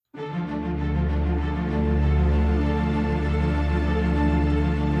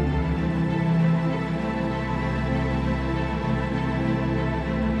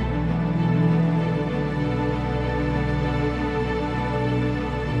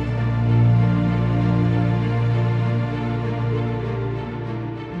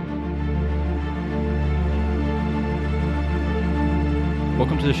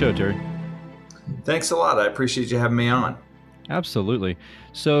to the show, Terry. Thanks a lot. I appreciate you having me on. Absolutely.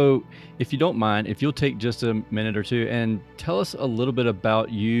 So if you don't mind, if you'll take just a minute or two and tell us a little bit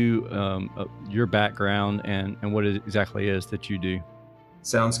about you, your background, and what it exactly is that you do.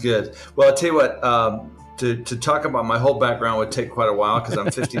 Sounds good. Well, I'll tell you what, to talk about my whole background would take quite a while because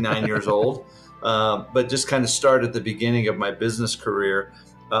I'm 59 years old, but just kind of start at the beginning of my business career.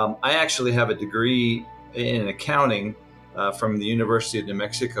 I actually have a degree in accounting from the University of New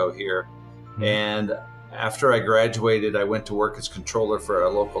Mexico here. Mm-hmm. And after I graduated, I went to work as controller for a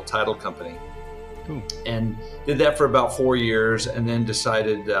local title company. Cool. And did that for about 4 years, and then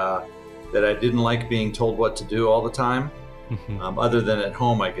decided that I didn't like being told what to do all the time. Other than at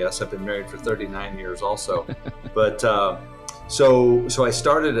home, I guess. I've been married for 39 years also. But so I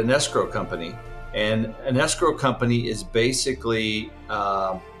started an escrow company. And an escrow company is basically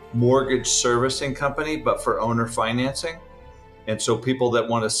a mortgage servicing company, but for owner financing. And so people that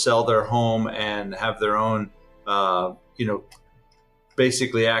want to sell their home and have their own,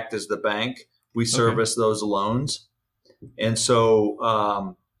 basically act as the bank, we service those loans. And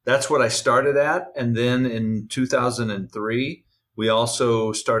so that's what I started at. And then in 2003, we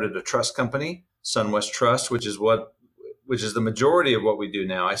also started a trust company, SunWest Trust, which is the majority of what we do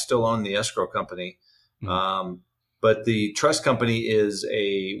now. I still own the escrow company. Mm-hmm. But the trust company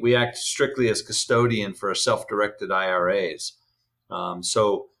we act strictly as custodian for self-directed IRAs.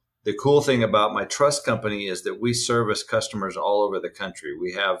 So the cool thing about my trust company is that we service customers all over the country.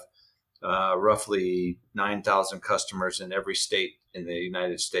 We have roughly 9,000 customers in every state in the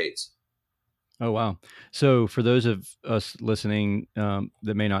United States. Oh, wow. So for those of us listening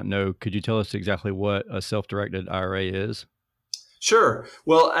that may not know, could you tell us exactly what a self-directed IRA is? Sure.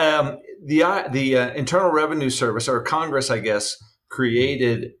 Well, the Internal Revenue Service, or Congress, I guess,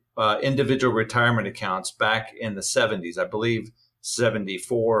 created individual retirement accounts back in the 70s, I believe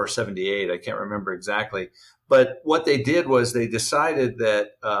 74 or 78. I can't remember exactly. But what they did was they decided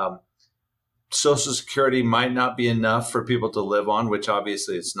that Social Security might not be enough for people to live on, which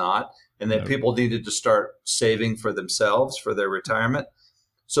obviously it's not, and that people needed to start saving for themselves for their retirement.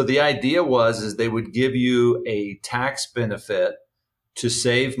 So the idea is they would give you a tax benefit to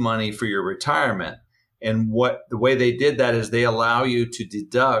save money for your retirement. And the way they did that is they allow you to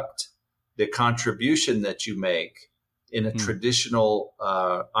deduct the contribution that you make in a traditional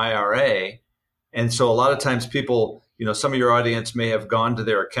IRA. And so a lot of times people, some of your audience may have gone to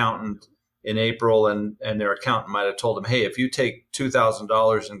their accountant in April and their accountant might have told them, hey, if you take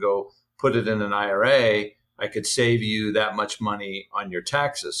 $2,000 and go put it in an IRA, I could save you that much money on your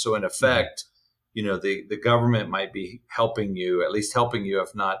taxes. So in effect, the government might be helping you,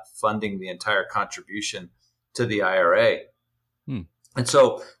 if not funding the entire contribution to the IRA. And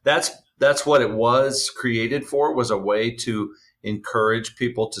so that's what it was created for, was a way to encourage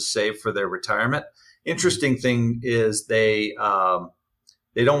people to save for their retirement. Interesting thing is they don't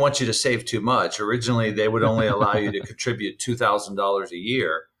want you to save too much. Originally, they would only allow you to contribute $2,000 a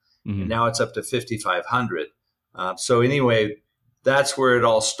year. And now it's up to $5,500. So anyway, that's where it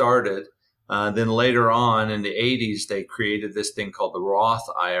all started. Then later on in the 80s, they created this thing called the Roth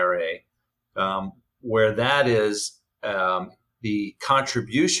IRA, where that is the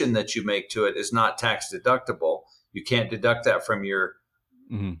contribution that you make to it is not tax deductible. You can't deduct that from your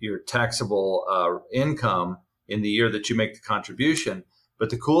taxable income in the year that you make the contribution. But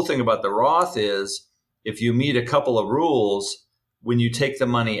the cool thing about the Roth is if you meet a couple of rules, when you take the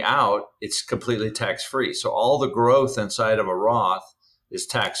money out, it's completely tax-free. So all the growth inside of a Roth is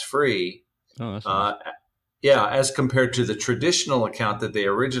tax-free. Oh, that's nice. As compared to the traditional account that they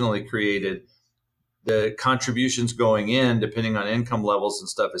originally created, the contributions going in, depending on income levels and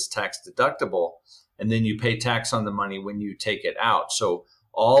stuff, is tax deductible. And then you pay tax on the money when you take it out. So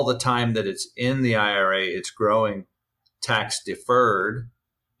all the time that it's in the IRA, it's growing tax deferred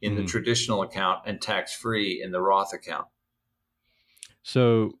in the traditional account and tax free in the Roth account.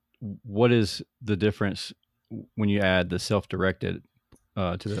 So what is the difference when you add the self-directed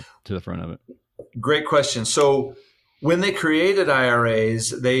to the front of it? Great question. So when they created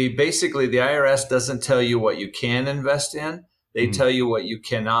IRAs, the IRS doesn't tell you what you can invest in. They tell you what you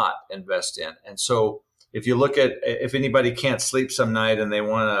cannot invest in. And so if you look at, if anybody can't sleep some night and they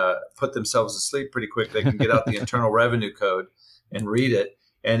want to put themselves to sleep pretty quick, they can get out the Internal Revenue Code and read it.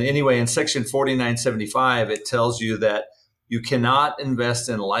 And anyway, in section 4975, it tells you that you cannot invest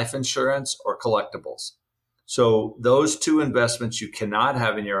in life insurance or collectibles. So those two investments you cannot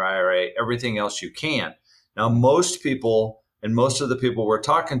have in your IRA. Everything else you can. Now, most people, and most of the people we're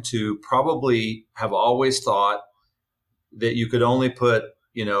talking to, probably have always thought that you could only put,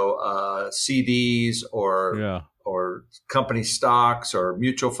 CDs or or company stocks or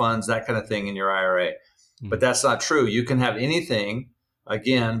mutual funds, that kind of thing in your IRA. But Mm. that's not true. You can have anything,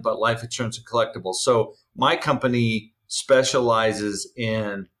 again, but life insurance and collectibles. So my company specializes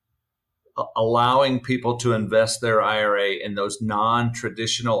in allowing people to invest their IRA in those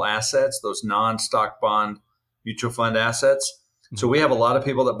non-traditional assets, those non-stock bond mutual fund assets. So Mhm. we have a lot of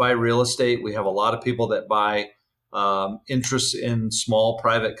people that buy real estate. We have a lot of people that buy interests in small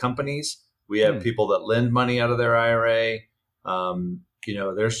private companies. We have Mm. people that lend money out of their IRA.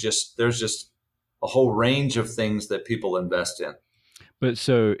 There's just a whole range of things that people invest in. But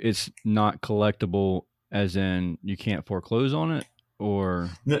so it's not collectible, as in you can't foreclose on it, or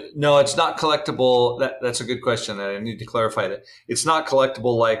No, it's not collectible. That's a good question. I need to clarify that. It's not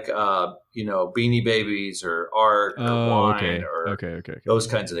collectible like Beanie Babies or art or oh, wine okay, or okay, okay, okay, those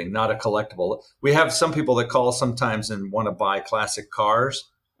kinds of things. Not a collectible. We have some people that call sometimes and want to buy classic cars,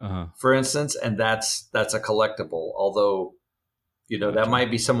 uh huh, for instance, and that's a collectible. Although that gotcha. might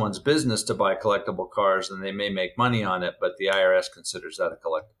be someone's business to buy collectible cars, and they may make money on it, but the IRS considers that a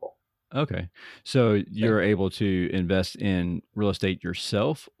collectible. Okay, so Okay. you're able to invest in real estate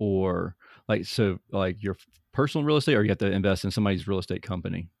yourself, or like your personal real estate, or you have to invest in somebody's real estate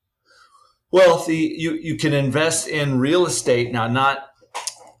company. Well, you can invest in real estate now. Not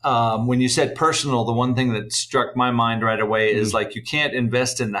when you said personal, the one thing that struck my mind right away is Mhm. like you can't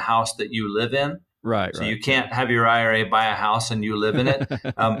invest in the house that you live in. Right, So right, you yeah. can't have your IRA buy a house and you live in it.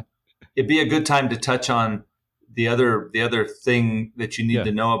 Um, it'd be a good time to touch on the other thing that you need Yeah.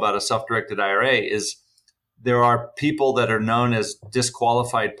 to know about a self-directed IRA is there are people that are known as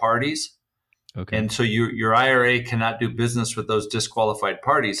disqualified parties. Okay. And so your IRA cannot do business with those disqualified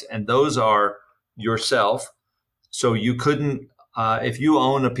parties. And those are yourself. So you couldn't, if you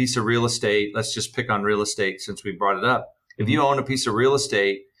own a piece of real estate, let's just pick on real estate since we brought it up. If Mhm. you own a piece of real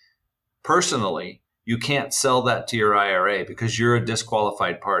estate personally, you can't sell that to your IRA because you're a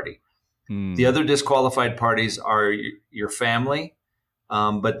disqualified party. The Mm. other disqualified parties are your family,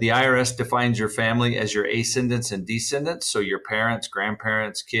 but the IRS defines your family as your ascendants and descendants. So your parents,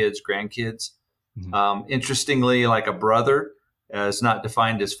 grandparents, kids, grandkids. Mhm. Interestingly, like a brother is not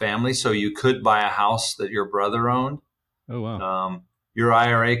defined as family. So you could buy a house that your brother owned. Oh, wow. Your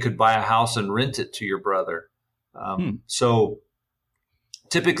IRA could buy a house and rent it to your brother. Hmm. So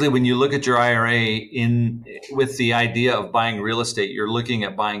typically, when you look at your IRA in with the idea of buying real estate, you're looking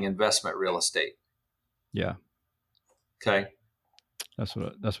at buying investment real estate. Yeah, Okay. that's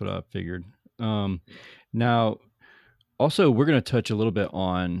what I figured. Um, now, also, we're gonna touch a little bit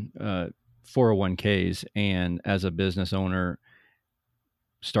on, 401ks, and as a business owner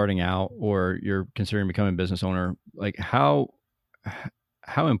starting out, or you're considering becoming a business owner, like, how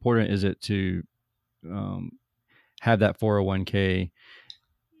important is it to, um, have that 401k?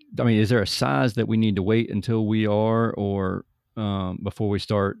 I mean, is there a size that we need to wait until we are, or before we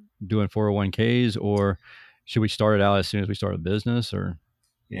start doing 401ks, or should we start it out as soon as we start a business? Or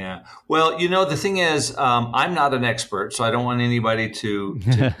Yeah. Well, the thing is, I'm not an expert, so I don't want anybody to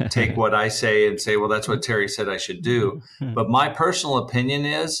take what I say and say, well, that's what Terry said I should do. But my personal opinion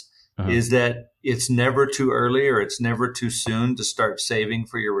uh-huh. is that it's never too early or it's never too soon to start saving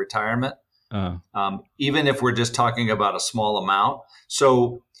for your retirement. Uh, Even if we're just talking about a small amount.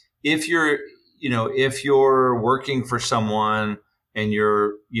 So if you're working for someone and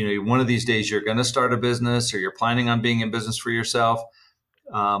one of these days you're going to start a business or you're planning on being in business for yourself,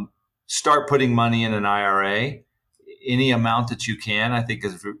 um, start putting money in an IRA. Any amount that you can, I think,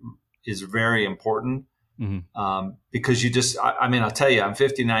 is very important. mhm, Because I mean, I'll tell you, I'm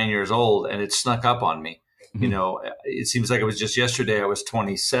 59 years old and it snuck up on me. mhm. It seems like it was just yesterday. I was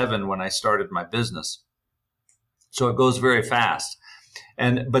 27 when I started my business. So it goes very fast.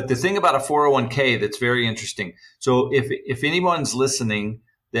 But the thing about a 401k that's very interesting. So if anyone's listening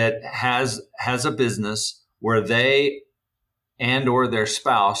that has a business where they and or their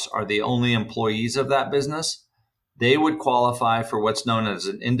spouse are the only employees of that business, they would qualify for what's known as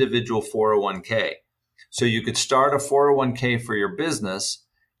an individual 401k. So you could start a 401k for your business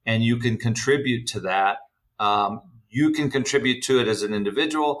and you can contribute to that. You can contribute to it as an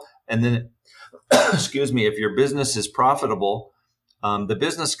individual. And then, excuse me, if your business is profitable, the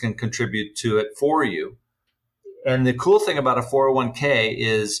business can contribute to it for you. And the cool thing about a 401k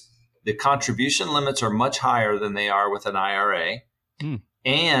is the contribution limits are much higher than they are with an IRA. Mm,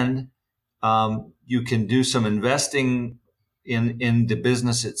 And you can do some investing in the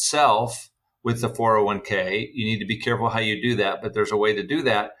business itself with the 401k. You need to be careful how you do that, but there's a way to do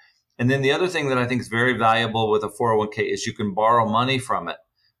that. And then the other thing that I think is very valuable with a 401k is you can borrow money from it,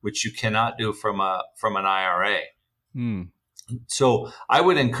 which you cannot do from an IRA. mm, So I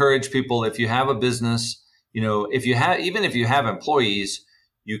would encourage people, if you have a business, if you have, even if you have employees,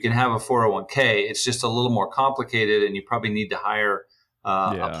 you can have a 401k. It's just a little more complicated, and you probably need to hire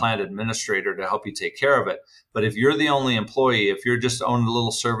a Yeah. plan administrator to help you take care of it. But if you're the only employee, if you're just owning a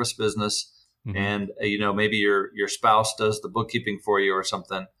little service business, Hmm. and maybe your spouse does the bookkeeping for you or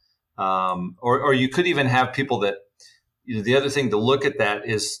something, or you could even have people that, the other thing to look at that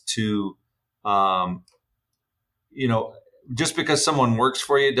is to, um, you know, just because someone works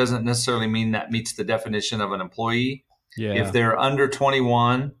for you doesn't necessarily mean that meets the definition of an employee. If Yeah. they're under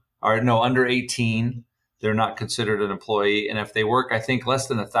 21, or no, under 18, they're not considered an employee. And if they work, I think, less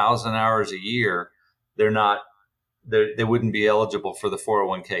than 1,000 hours a year, they're not, they wouldn't be eligible for the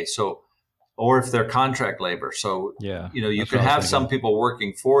 401k. So, or if they're contract labor. So, Yeah. you That's what could I was have some thinking. people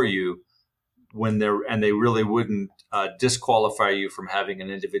working for you and they really wouldn't disqualify you from having an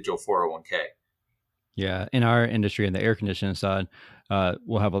individual 401k. Yeah, in our industry, in the air conditioning side,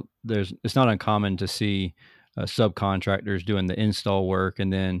 we'll have it's not uncommon to see subcontractors doing the install work,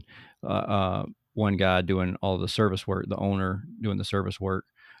 and then one guy doing all the service work, the owner doing the service work.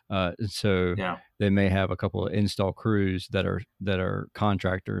 And so Yeah. they may have a couple of install crews that are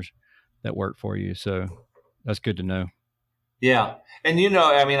contractors that work for you. So that's good to know. Yeah. And,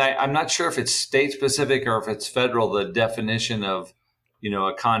 I mean, I'm not sure if it's state specific or if it's federal, the definition of, a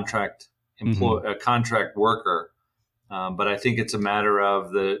Hmm. a contract worker. But I think it's a matter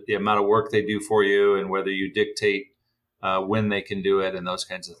of the amount of work they do for you and whether you dictate when they can do it and those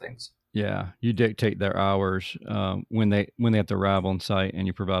kinds of things. Yeah, you dictate their hours when they have to arrive on site, and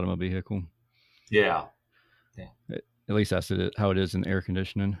you provide them a vehicle. Yeah. Yeah. At least that's how it is in air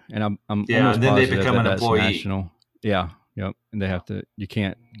conditioning, and I'm Yeah. almost And then they positive become that an that's employee. national. Yeah, yep, and they Yeah. have to. You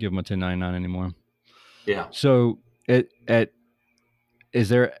can't give them a 1099 anymore. Yeah. So, at is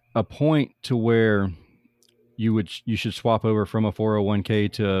there a point to where you should swap over from a 401k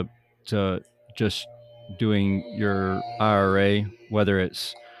to just doing your IRA, whether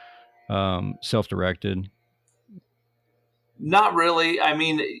it's self-directed? Not really. I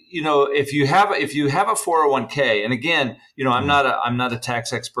mean, if you have a 401k, and again, Mhm. I'm not a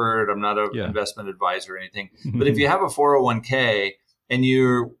tax expert, I'm not an Yeah. investment advisor or anything, but if you have a 401k and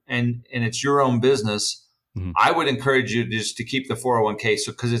and it's your own business, Mhm. I would encourage you just to keep the 401k,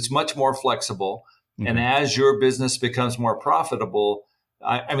 so because it's much more flexible, and Okay. as your business becomes more profitable,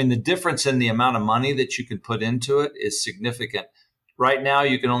 I mean, the difference in the amount of money that you can put into it is significant. Right now,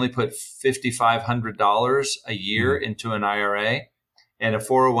 you can only put $5,500 a year Mhm. into an IRA, and a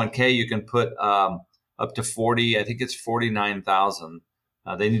 401k you can put up to 40. I think it's 49,000.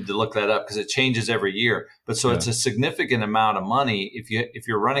 They need to look that up because it changes every year. But so Yeah. it's a significant amount of money. If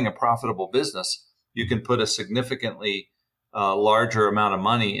you're running a profitable business, you Mhm. can put a significantly larger amount of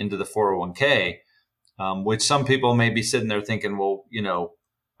money into the 401k, which some people may be sitting there thinking, well,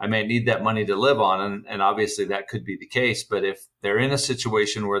 I may need that money to live on. And obviously that could be the case. But if they're in a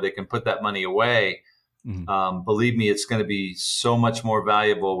situation where they can put that money away, Mhm. believe me, it's going to be so much more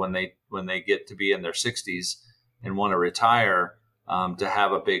valuable when they get to be in their 60s and want to retire, to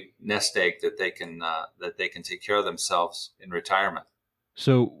have a big nest egg that they can take care of themselves in retirement.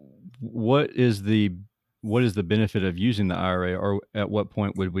 So, what is the what is the benefit of using the IRA, or at what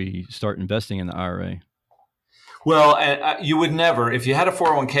point would we start investing in the IRA? Well, you would never, if you had a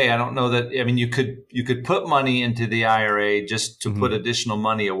 401k, I don't know that, I mean, you could put money into the IRA just to put Mhm. additional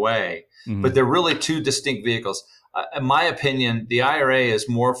money away, but Mhm. they're really two distinct vehicles. In my opinion, the IRA is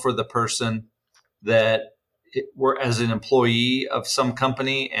more for the person that were as an employee of some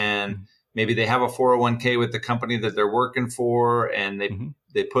company, and Mhm. maybe they have a 401k with the company that they're working for, and Mhm.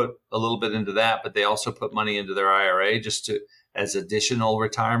 they put a little bit into that, but they also put money into their IRA just to as additional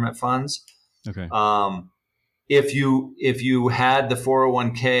retirement funds. Okay. Um, if you had the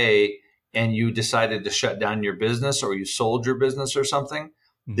 401k and you decided to shut down your business, or you sold your business or something,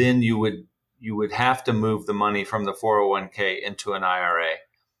 Mhm. then you would have to move the money from the 401k into an IRA.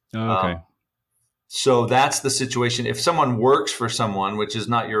 Oh, okay. Um, so that's the situation. If someone works for someone, which is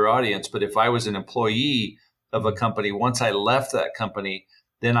not your audience, but if I was an employee of a Mhm. company, once I left that company,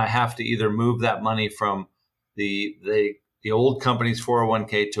 then I have to either move that money from the old company's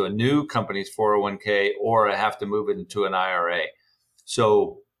 401k to a new company's 401k, or I have to move it into an IRA.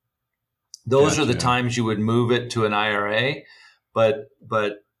 So those are the Gotcha. times you would move it to an IRA, but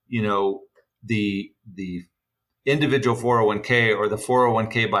the individual 401k or the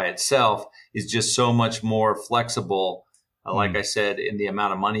 401k by itself is just so much more flexible, like Mhm. I said, in the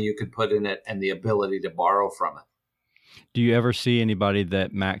amount of money you could put in it and the ability to borrow from it. Do you ever see anybody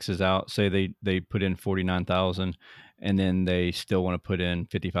that maxes out? Say they put in 49,000, and then they still want to put in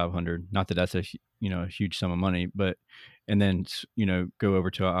 5,500. Not that that's a a huge sum of money, but and then go over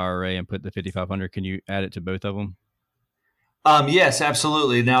to an IRA and put the 5,500. Can you add it to both of them? Yes,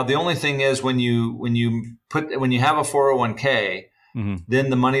 absolutely. Now, the only thing is when you have a 401k, Mm-hmm. then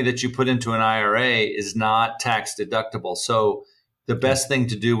the money that you put into an IRA is not tax deductible. So the Okay. best thing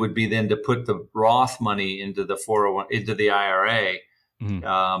to do would be then to put the Roth money into the 401 into the IRA,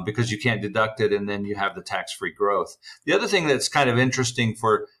 Mm-hmm. because you can't deduct it, and then you have the tax-free growth. The other thing that's kind of interesting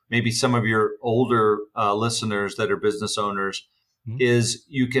for maybe some of your older listeners that are business owners Mm-hmm. is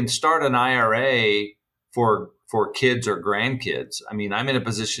you can start an IRA for kids or grandkids. I mean, I'm in a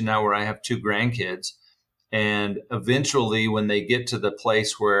position now where I have two grandkids, and eventually, when they get to the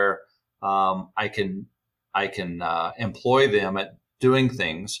place where I can employ them at doing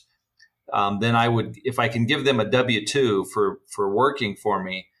things, then I would, if I can give them a W-2 for working for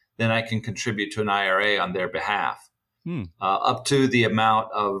me, then I can contribute to an IRA on their behalf, Hmm. up to the amount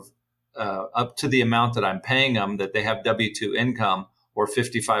that I'm paying them, that they have W-2 income, or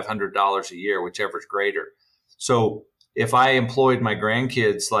 $5,500 a year, whichever is greater. So if I employed my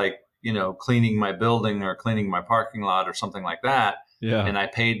grandkids, like, cleaning my building or cleaning my parking lot or something like that, Yeah. and I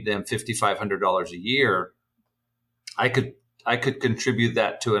paid them $5,500 a year, I could contribute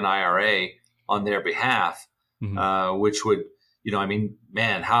that to an IRA on their behalf, Mm-hmm. which would, I mean,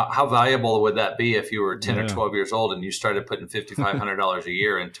 man, how valuable would that be if you were 10 or Yeah. 12 years old and you started putting $5,500 a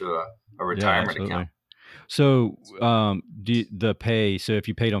year into a Yeah, retirement account? absolutely. So, the pay. So, if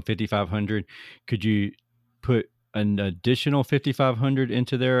you paid on 5,500, could you put an additional 5,500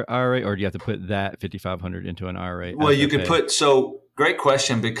 into their IRA, or do you have to put that 5,500 into an IRA Well, as you their could pay? put, so great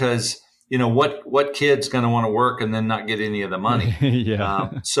question, because what kid's going to want to work and then not get any of the money? Yeah.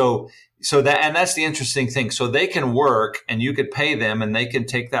 So that's the interesting thing. So they can work, and you could pay them, and they can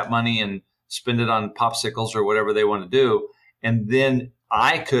take that money and spend it on popsicles or whatever they want to do, and then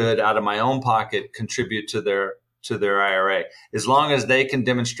I could, out of my own pocket, contribute to their IRA, as long as they can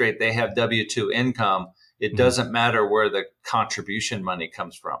demonstrate they have W-2 income. It Mhm. doesn't matter where the contribution money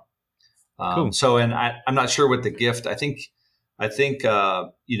comes from. Cool. And I'm not sure what the gift. I think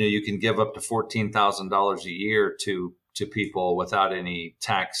you can give up to $14,000 a year to people without any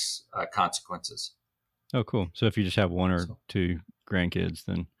tax consequences. Oh, cool. So, if you just have one or So two grandkids,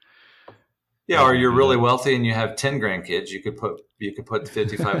 then yeah, you or can you're do really that. wealthy and you have 10 grandkids, you could put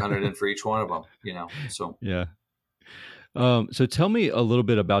 5,500 in for each one of them. So Yeah. So tell me a little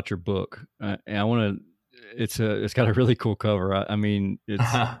bit about your book. And I want to. It's got a really cool cover. I mean,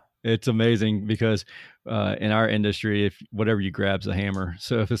 it's amazing because in our industry, if whatever you grab's a hammer.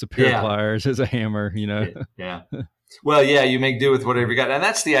 So if it's a pair of yeah, pliers, it's a hammer. yeah. Well, yeah, you make do with whatever you got, and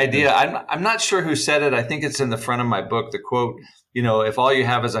that's the Yeah. idea. I'm not sure who said it. I think it's in the front of my book. The quote, if all you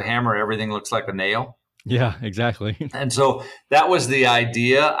have is a hammer, everything looks like a nail. Yeah. Exactly. And so that was the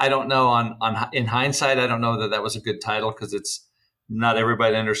idea. I don't know, in hindsight, I don't know that was a good title, because it's not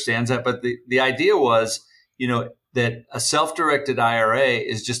everybody understands that. But the idea was, that a self-directed IRA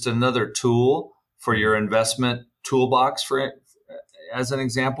is just another tool for Mhm. your investment toolbox, as an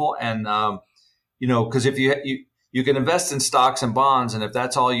example. And because if you can invest in stocks and bonds, and if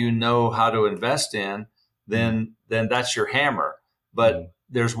that's all you know how to invest in, Mhm. then that's your hammer. Mhm. But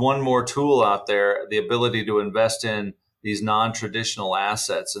there's one more tool out there: the ability to invest in these non-traditional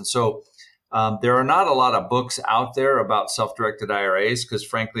assets. And so there are not a lot of books out there about self-directed IRAs, because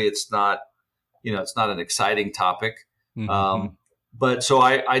frankly, it's not an exciting topic. Mhm. Um, but so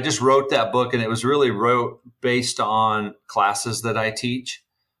I just wrote that book, and it was really wrote based on classes that I teach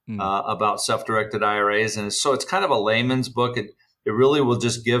Mhm. about self-directed IRAs. And so it's kind of a layman's book. It really will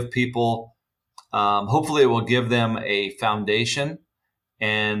just give people, hopefully it will give them a foundation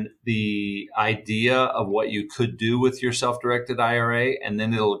and the idea of what you could do with your self-directed IRA. And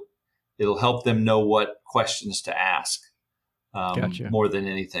then it'll help them know what questions to ask, Gotcha. more than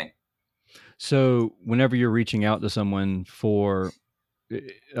anything. So whenever you're reaching out to someone for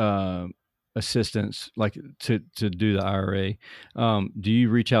uh, assistance, like to do the IRA, do you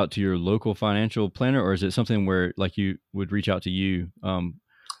reach out to your local financial planner, or is it something where like you would reach out to you as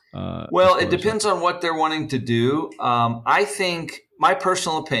Well, it far as like? depends on what they're wanting to do. I think my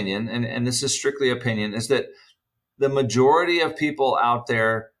personal opinion, and this is strictly opinion, is that the majority of people out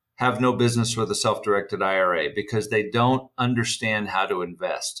there have no business with a self-directed IRA, because they don't understand how to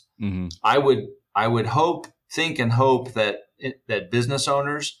invest. Mhm. I would think and hope that business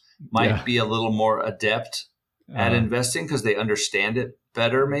owners might Yeah. be a little more adept at Uh, investing, because they understand it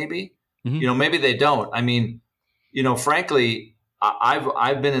better. Maybe, mhm. maybe they don't. I mean, frankly,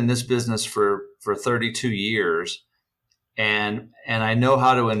 I've been in this business for 32 years, and I know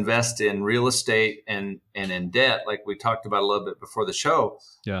how to invest in real estate and in debt, like we talked about a little bit before the show.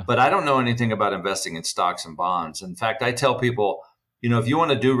 Yeah. But I don't know anything about investing in stocks and bonds. In fact, I tell people, if you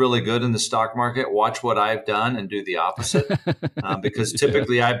want to do really good in the stock market, watch what I've done and do the opposite, because Yeah.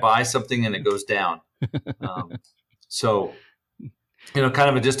 typically I buy something and it goes down. So,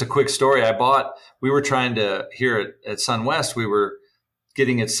 kind of just a quick story. We were trying to, here at SunWest, we were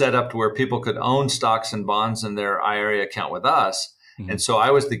getting it set up to where people could own stocks and bonds in their IRA account with us. Mhm. And so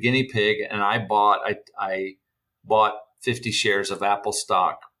I was the guinea pig, and I bought 50 shares of Apple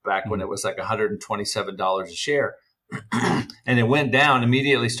stock back when Mhm. it was like $127 a share. And it went down,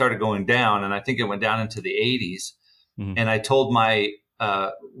 immediately started going down. And I think it went down into the 80s. Mhm. And I told my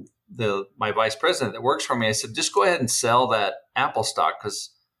vice president that works for me, I said, just go ahead and sell that Apple stock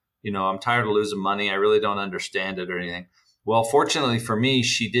because, I'm tired of losing money. I really don't understand it or anything. Well, fortunately for me,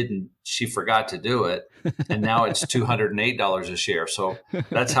 she forgot to do it. And now it's $208 a share. So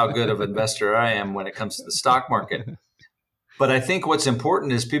that's how good of an investor I am when it comes to the stock market. But I think what's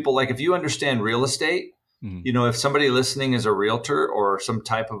important is people, like, if you understand real estate, Mhm. if somebody listening is a realtor or some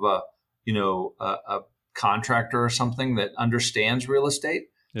type of a contractor or something that understands real estate,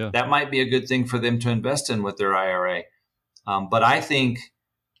 Yeah. that might be a good thing for them to invest in with their IRA. But I think,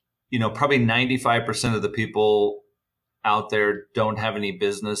 probably 95% of the people out there don't have any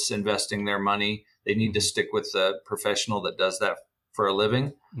business investing their money. They need to Mhm. stick with a professional that does that for a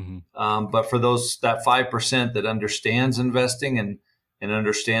living. Mhm. But for that 5% that understands investing and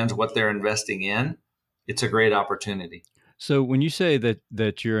understands what they're investing in, it's a great opportunity. So when you say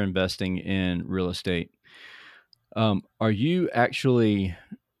that you're investing in real estate, are you actually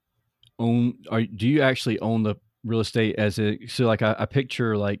do you actually own the real estate like I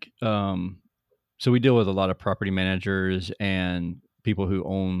picture like so we deal with a lot of property managers and people who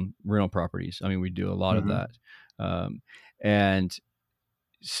own rental properties. I mean, we do a lot of Mm-hmm. that. Um, and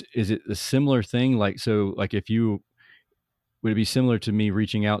is it a similar thing? Like, so like if you would it be similar to me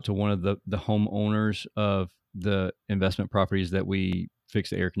reaching out to one of the homeowners of the investment properties that we fix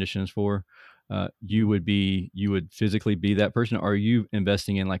the air conditioners for? You would physically be that person? Or are you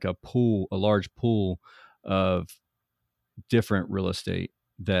investing in like a large pool of different real estate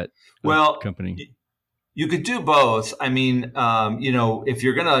that a Well, company? you could do both. I mean, if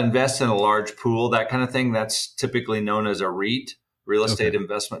you're going to invest in a large pool, that kind of thing, that's typically known as a REIT, real Okay. estate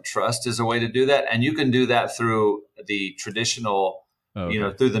investment trust, is a way to do that. And you can do that through the traditional, Oh,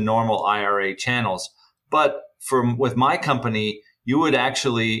 okay. through the normal IRA channels. But with my company, you would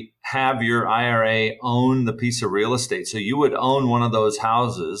actually have your IRA own the piece of real estate. So you would own one of those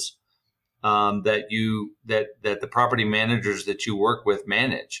houses that the property managers that you work with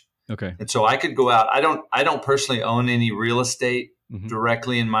manage. Okay. And so I could go out. I don't personally own any real estate Mhm.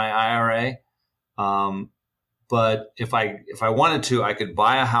 directly in my IRA. But if I wanted to, I could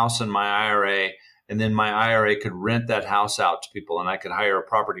buy a house in my IRA, and then my IRA could rent that house out to people, and I could hire a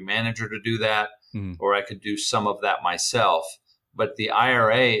property manager to do that, Mhm. or I could do some of that myself. But the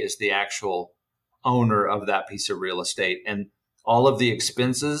IRA is the actual owner of that piece of real estate, and all of the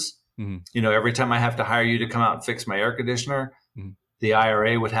expenses. Mhm. Every time I have to hire you to come out and fix my air conditioner, Mhm. the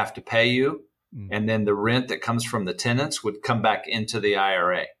IRA would have to pay you, Mhm. and then the rent that comes from the tenants would come back into the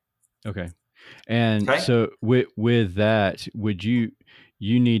IRA. Okay. And Okay. so with that, would you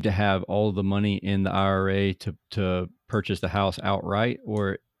need to have all the money in the IRA to purchase the house outright,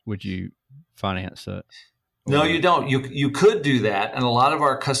 or would you finance it? No, you Or don't. You could do that, and a lot of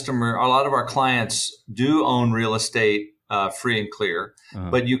our clients do own real estate free and clear. uh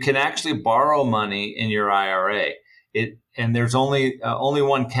But you can actually borrow money in your IRA. And there's only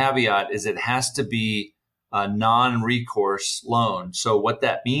one caveat: is it has to be a non-recourse loan. So what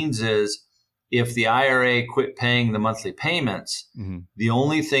that means is, if the IRA quit paying the monthly payments, mhm. the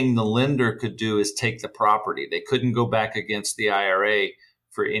only thing the lender could do is take the property. They couldn't go back against the IRA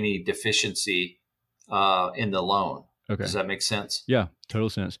for any deficiency in the loan. Okay. Does that make sense? Yeah, total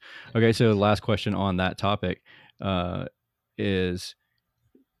sense. Okay, so last question on that topic, uh, is,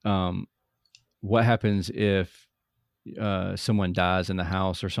 um, what happens if someone dies in the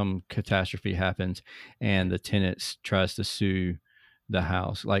house or some catastrophe happens and the tenant tries to sue the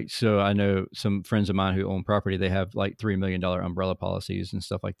house? Like, so I know some friends of mine who own property, they have like $3 million umbrella policies and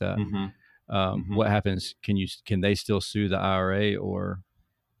stuff like that. Mm-hmm. Mm-hmm. What happens? Can they still sue the IRA or?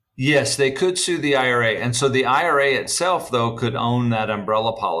 Yes, they could sue the IRA. And so the IRA itself, though, could own that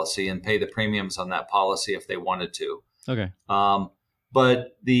umbrella policy and pay the premiums on that policy if they wanted to. Okay. Um,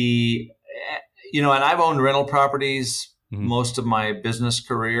 but and I've owned rental properties Hmm. most of my business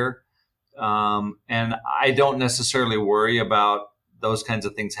career. And I don't necessarily worry about those kinds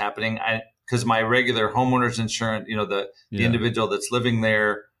of things happening. because my regular homeowner's insurance, the individual that's living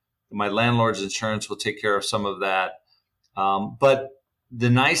there, my landlord's insurance will take care of some of that. But the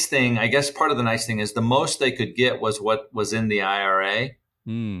nice thing, I guess part of the nice thing is the most they could get was what was in the IRA.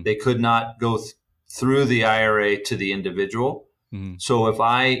 They could not go through the IRA to the individual. So if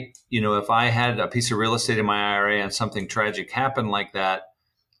I had a piece of real estate in my IRA and something tragic happened like that,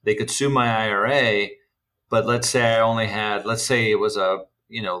 they could sue my IRA. But let's say it was a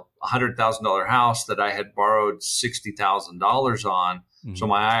 $100,000 house that I had borrowed $60,000 on. So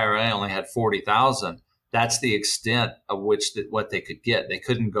my IRA only had $40,000. That's the extent of what they could get. They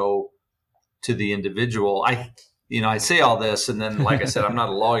couldn't go to the individual. I say all this, and then, like I said, I'm not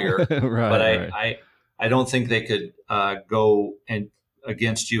a lawyer, right. I don't think they could go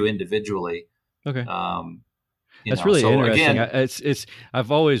against you individually. Okay. That's really interesting. Again,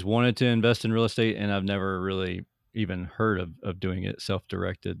 I've always wanted to invest in real estate, and I've never really even heard of doing it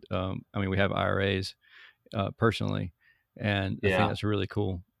self-directed. We have IRAs personally, and I think that's a really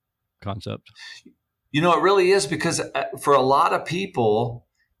cool concept. It really is, because for a lot of people,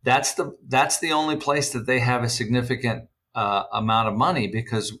 that's the only place that they have a significant amount of money,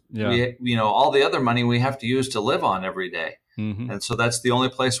 because all the other money we have to use to live on every day. And so that's the only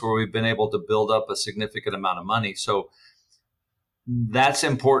place where we've been able to build up a significant amount of money. So that's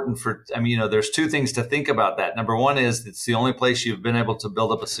important there's two things to think about that. Number one is it's the only place you've been able to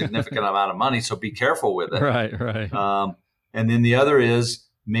build up a significant amount of money. So be careful with it. Right. And then the other is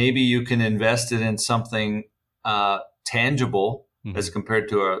maybe you can invest it in something tangible as compared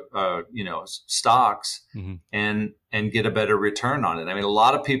to stocks and get a better return on it. A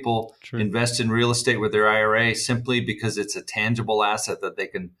lot of people invest in real estate with their IRA simply because it's a tangible asset that they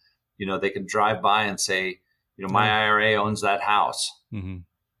can drive by and say, my IRA owns that house.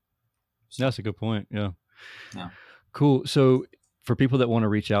 That's a good point. Yeah. Cool. So for people that want to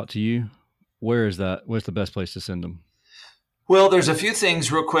reach out to you, where's the best place to send them? Well, there's a few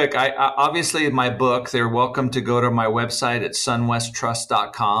things real quick. I obviously, my book, they're welcome to go to my website at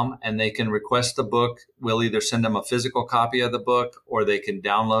sunwesttrust.com, and they can request the book. We'll either send them a physical copy of the book, or they can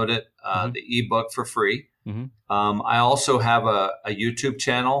download it, the ebook, for free. I also have a YouTube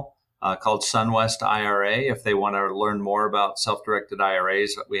channel called SunWest IRA. If they want to learn more about self-directed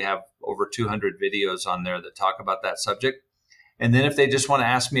IRAs, we have over 200 videos on there that talk about that subject. And then if they just want to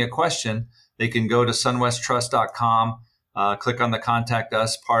ask me a question, they can go to sunwesttrust.com. Click on the contact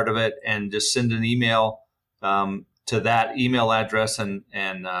us part of it, and just send an email to that email address and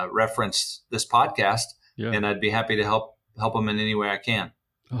reference this podcast. And I'd be happy to help them in any way I can.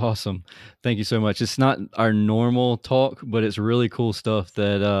 Awesome. Thank you so much. It's not our normal talk, but it's really cool stuff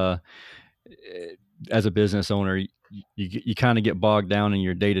that as a business owner, you kind of get bogged down in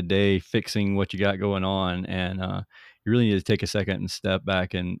your day-to-day fixing what you got going on, and you really need to take a second and step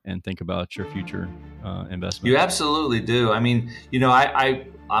back and think about your future investment. You absolutely do.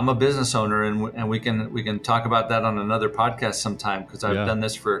 I'm a business owner, and we can talk about that on another podcast sometime, because I've done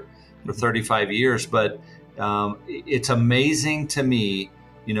this for 35 years. But it's amazing to me,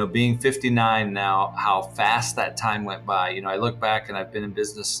 being 59 now, how fast that time went by. I look back, and I've been in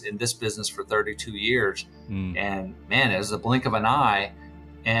this business for 32 years, and man, it was a blink of an eye.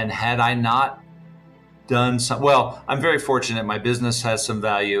 And had I not done some, I'm very fortunate. My business has some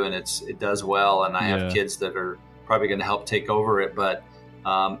value, and it does well, and I have kids that are probably going to help take over it. But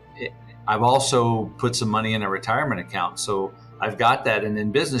I've also put some money in a retirement account, so I've got that. And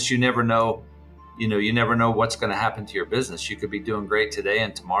in business, you never know what's going to happen to your business. You could be doing great today,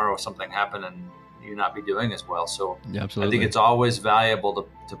 and tomorrow something happen and you not be doing as well. So I think it's always valuable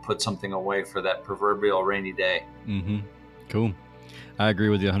to put something away for that proverbial rainy day. Cool. I agree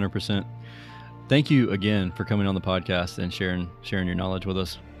with you 100%. Thank you again for coming on the podcast and sharing your knowledge with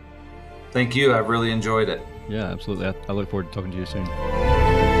us. Thank you. I've really enjoyed it. Yeah, absolutely. I look forward to talking to you soon.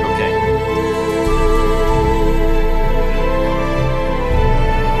 Okay.